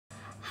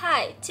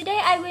Hi, today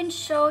I will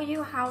show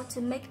you how to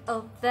make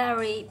a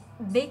very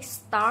big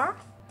star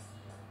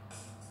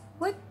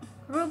with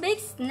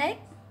Rubik Snake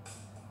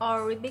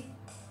or Rubik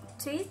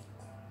twist,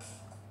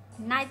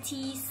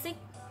 96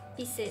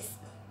 pieces.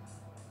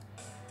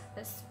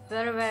 It's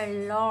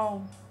very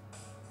long.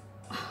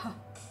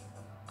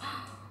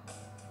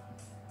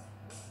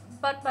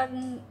 but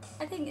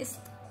I think it's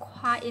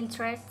quite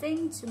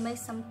interesting to make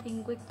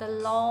something with the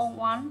long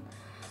one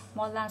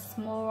more than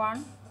small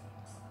one.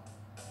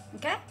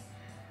 Okay,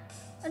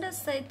 I don't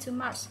say too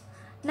much.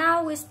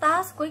 Now we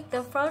start with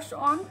the first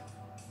one.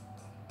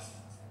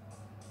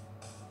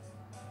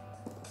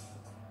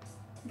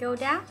 Go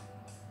down.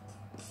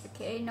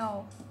 Okay,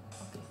 no.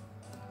 Okay.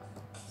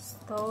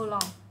 So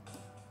long.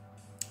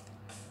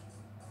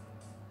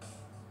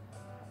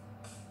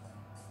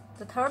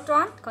 The third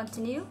one,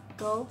 continue,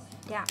 go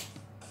down.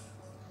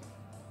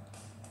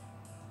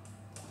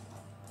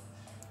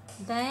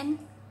 Then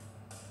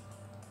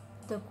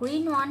the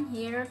green one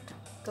here,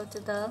 go to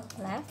the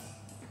left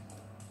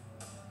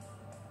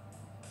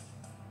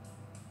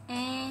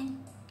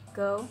and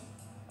go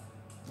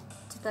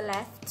to the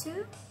left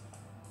too.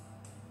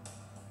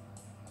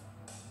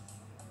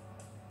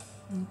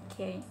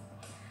 Okay,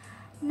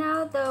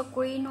 now the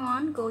green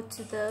one, go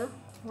to the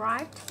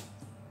right.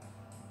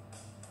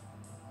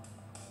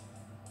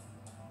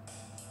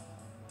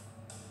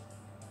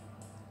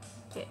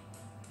 Okay,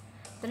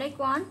 the next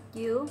one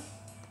you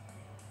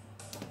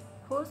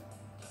put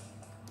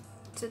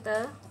to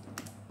the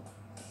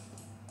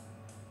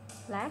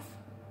left.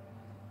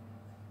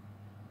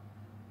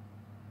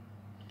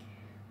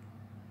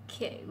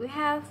 Okay, we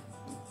have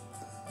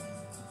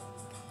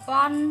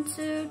 1,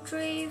 2,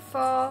 3,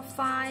 4,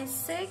 5,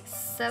 6,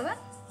 7.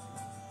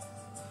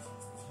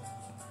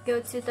 Go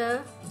to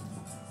the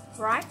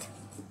right.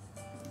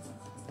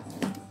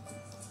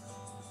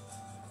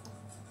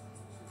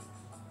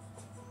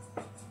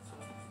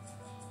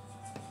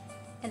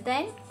 And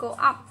then go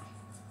up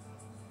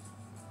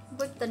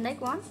with the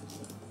next one.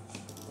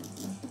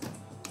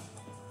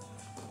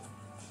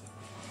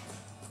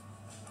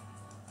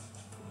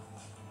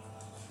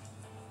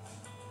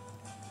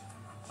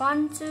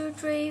 One, 2,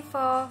 3,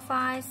 4,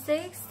 5,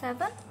 6,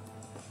 7.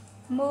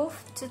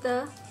 Move to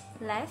the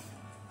left.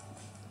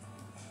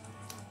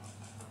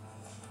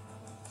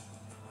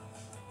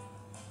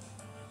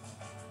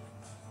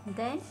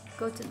 Then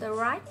go to the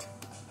right.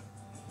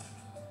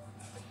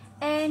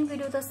 And we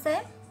do the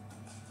same.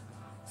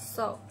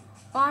 So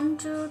 1,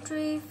 2,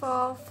 3,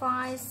 4,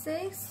 5,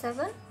 6,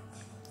 7.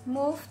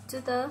 Move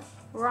to the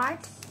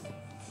right.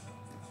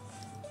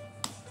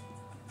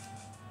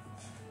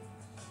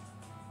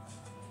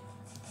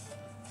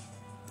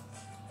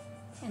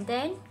 And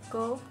then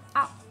go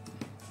up.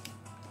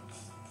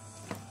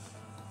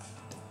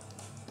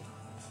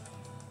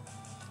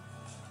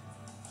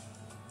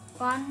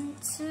 One,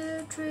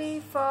 2, 3,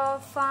 4,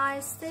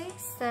 5,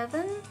 6,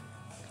 7.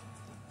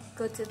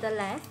 Go to the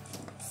left,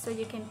 so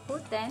you can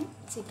put them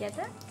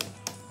together.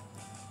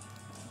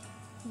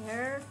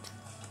 Here.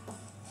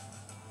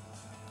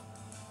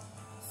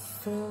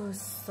 So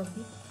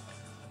big.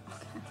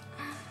 Okay.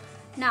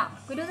 Now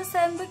we do the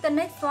same with the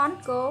next one.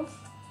 Go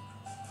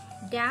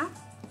down.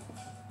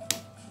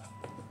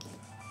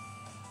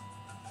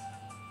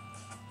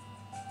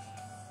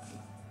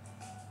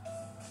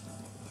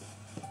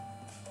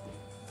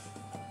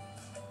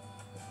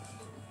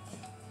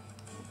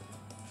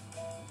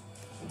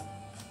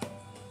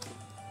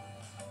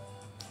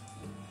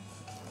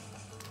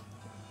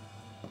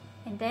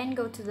 And then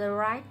go to the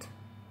right.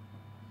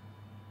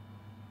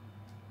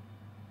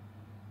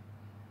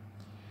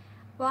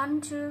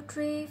 1, 2,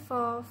 3,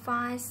 4,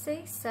 5,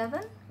 6,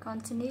 7.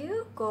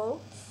 Continue,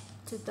 go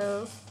to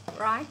the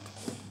right.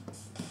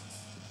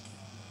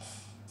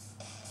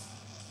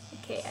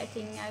 Okay, I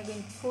think I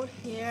will put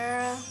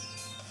here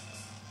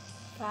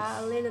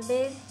a little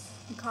bit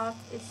because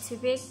it's too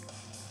big.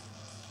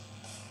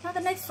 Now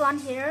the next one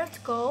here, to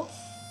go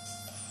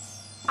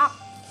up.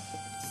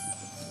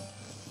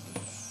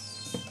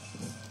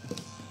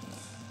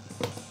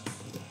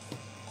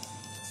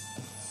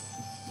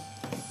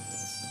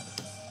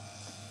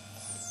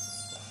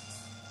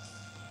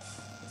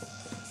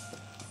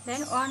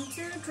 Then 1,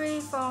 2, 3,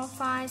 4,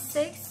 5,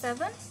 6,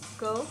 7.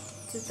 Go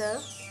to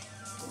the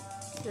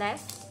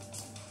left.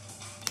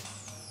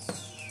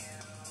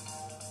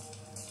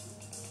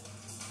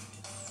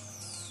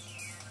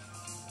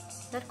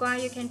 That's why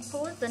you can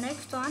put the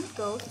next one,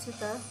 go to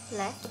the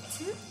left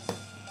too.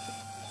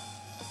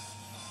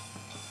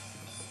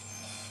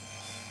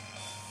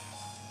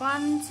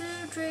 One, 2,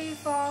 3,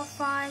 4,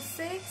 5,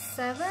 6,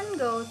 7.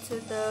 Go to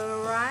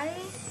the right.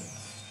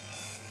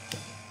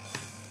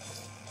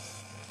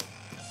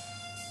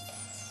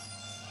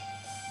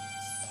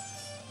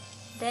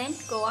 Then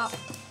go up.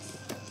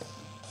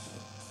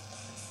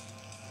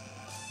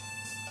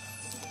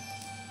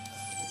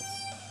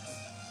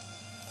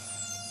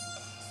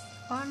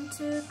 One,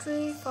 2,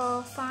 3,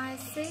 4, 5,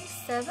 6,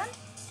 7.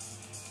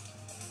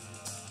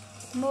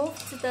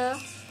 Move to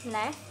the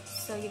left,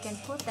 so you can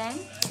put them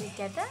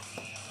together.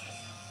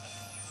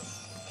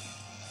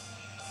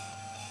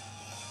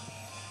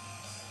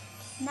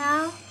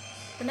 Now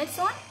the next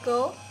one,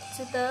 go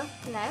to the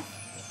left.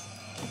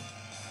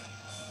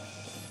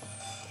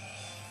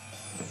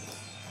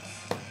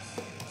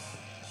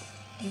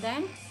 And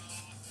then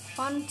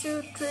 1,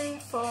 2, 3,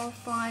 4,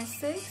 5,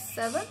 6,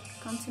 7.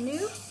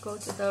 Continue, go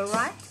to the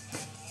right.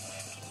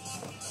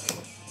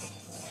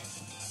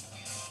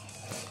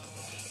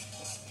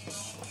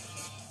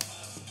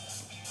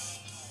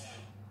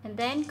 And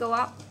then go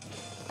up.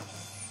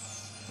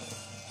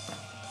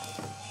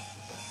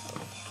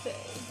 Okay.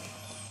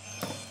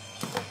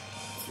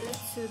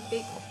 It's too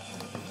big.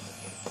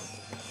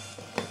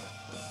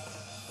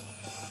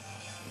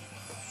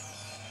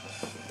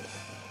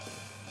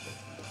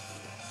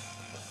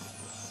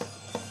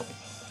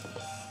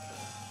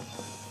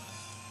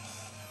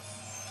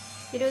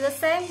 You do the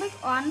same with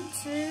 1,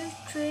 2,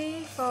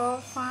 3, 4,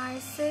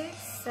 5, 6,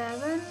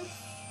 7.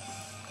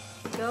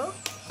 Go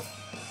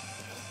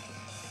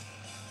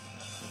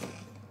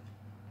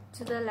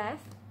to the left.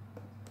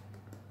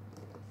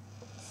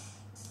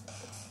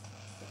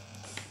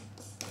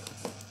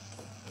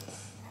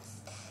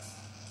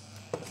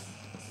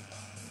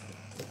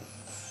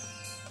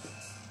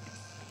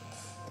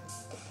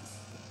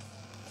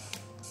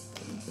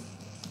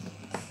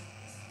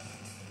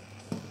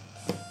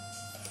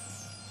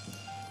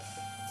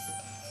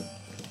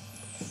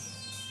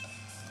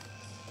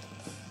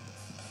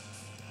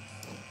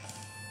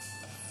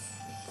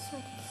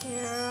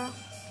 Here.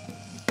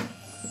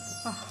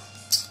 Oh.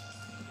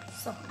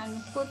 So I'm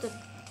put it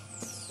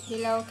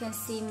below, can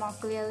see more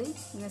clearly.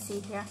 You can see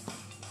here.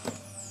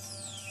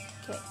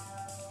 Okay.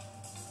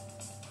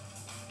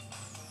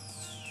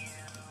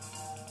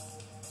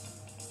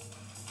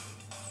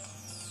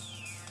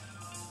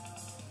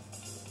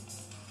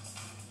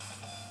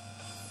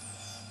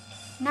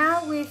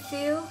 Now we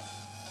fill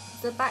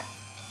the back.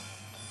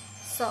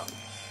 So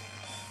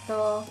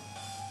the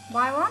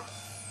white one,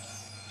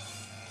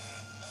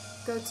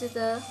 go to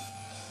the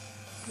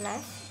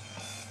left,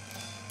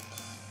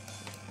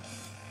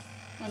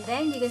 and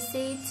then you can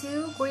see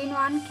two green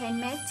ones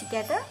can match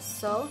together,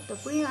 so the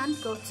green one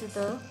go to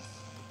the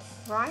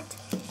right.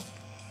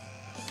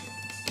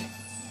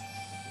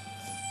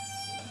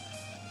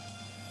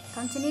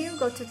 Continue,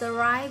 go to the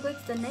right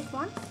with the next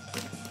one.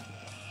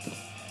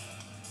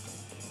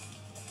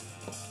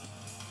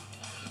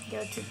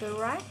 Go to the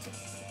right.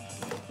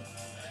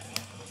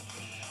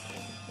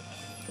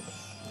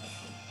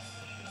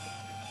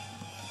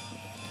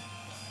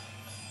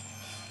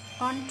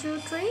 One, two,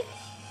 three,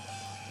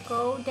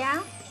 go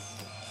down,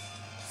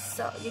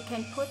 so you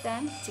can put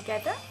them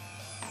together.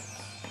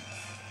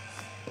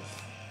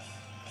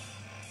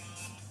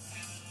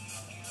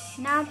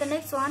 Now the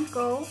next one,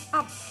 go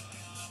up.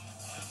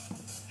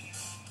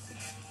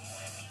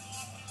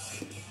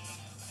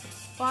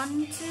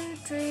 One, two,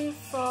 three,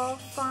 four,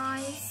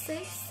 five,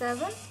 six,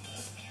 seven,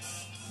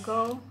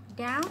 go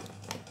down.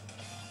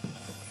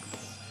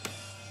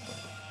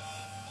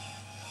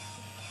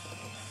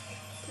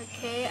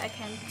 Okay, I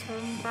can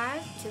turn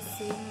back to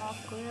see more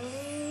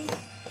clearly.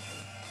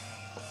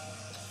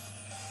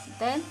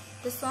 Then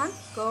this one,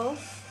 go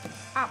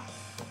up.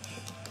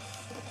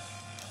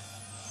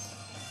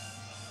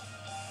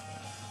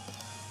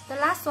 The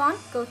last one,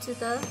 go to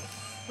the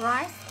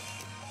right.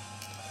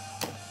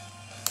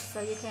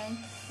 So you can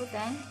put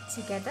them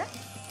together.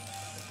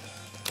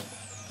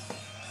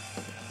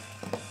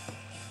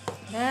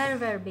 Very,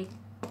 very big.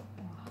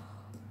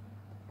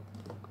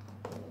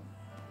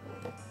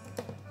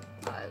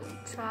 I will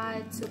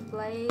try to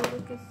play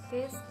with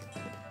this.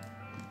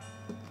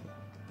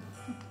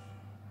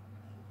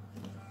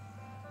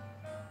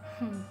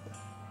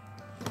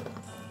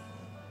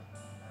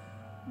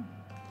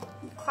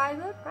 Quite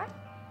good, right?